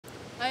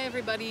Hi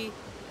everybody.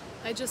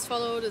 I just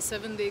followed a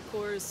 7-day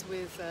course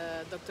with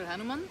Dr.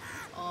 Hanuman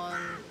on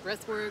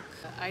breathwork,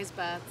 ice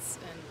baths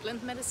and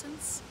plant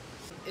medicines.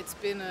 It's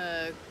been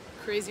a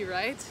crazy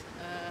ride.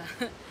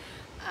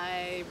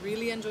 I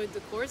really enjoyed the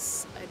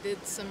course. I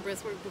did some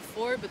breathwork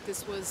before, but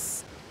this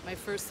was my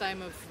first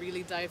time of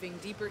really diving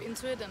deeper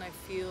into it, and I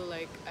feel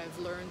like I've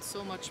learned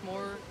so much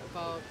more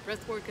about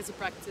breathwork as a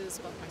practice,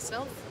 about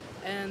myself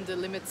and the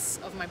limits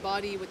of my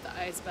body with the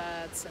ice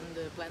baths and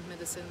the plant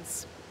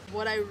medicines.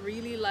 What I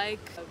really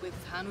like with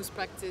Hanu's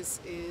practice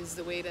is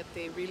the way that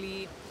they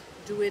really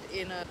do it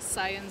in a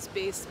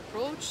science-based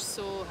approach.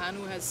 So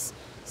Hanu has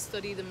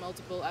studied in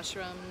multiple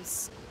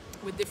ashrams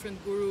with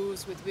different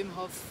gurus, with Wim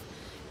Hof,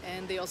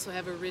 and they also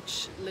have a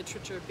rich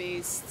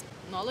literature-based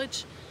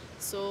knowledge.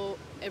 So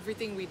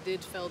everything we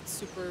did felt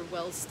super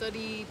well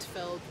studied,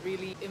 felt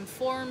really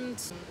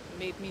informed,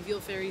 made me feel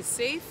very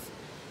safe.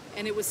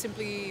 And it was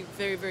simply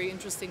very, very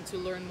interesting to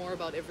learn more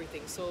about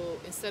everything. So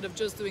instead of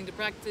just doing the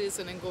practice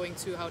and then going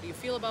to how do you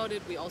feel about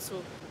it, we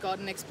also got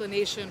an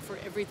explanation for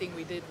everything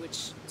we did,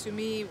 which to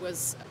me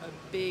was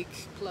a big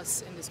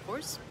plus in this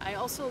course. I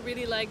also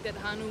really like that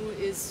Hanu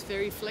is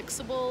very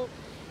flexible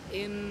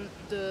in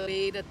the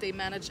way that they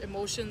manage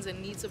emotions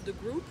and needs of the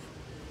group.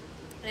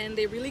 And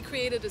they really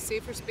created a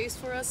safer space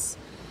for us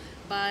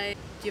by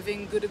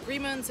giving good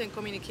agreements and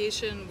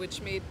communication, which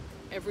made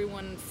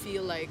everyone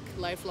feel like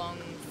lifelong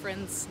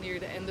friends near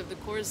the end of the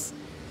course,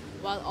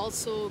 while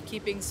also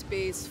keeping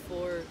space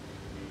for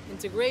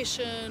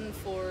integration,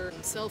 for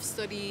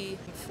self-study,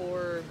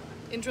 for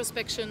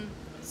introspection.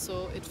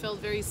 So it felt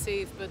very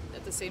safe, but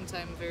at the same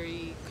time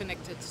very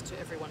connected to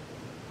everyone.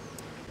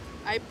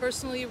 I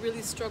personally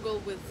really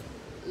struggle with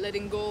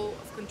letting go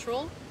of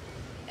control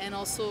and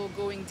also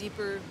going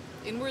deeper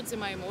inwards in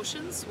my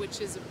emotions, which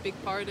is a big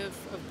part of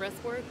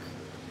breathwork.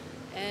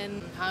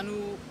 And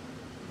Hanu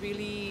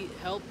really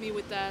helped me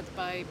with that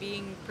by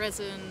being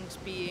present,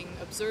 being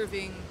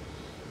observing,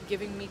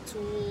 giving me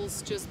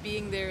tools, just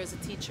being there as a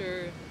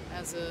teacher,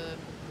 as a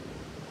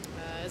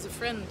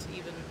friend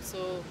even.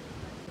 So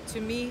to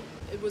me,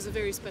 it was a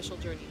very special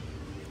journey.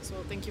 So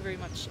thank you very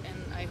much,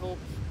 and I hope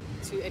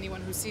to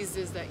anyone who sees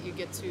this that you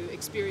get to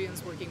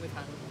experience working with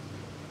Hanu.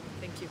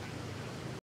 Thank you.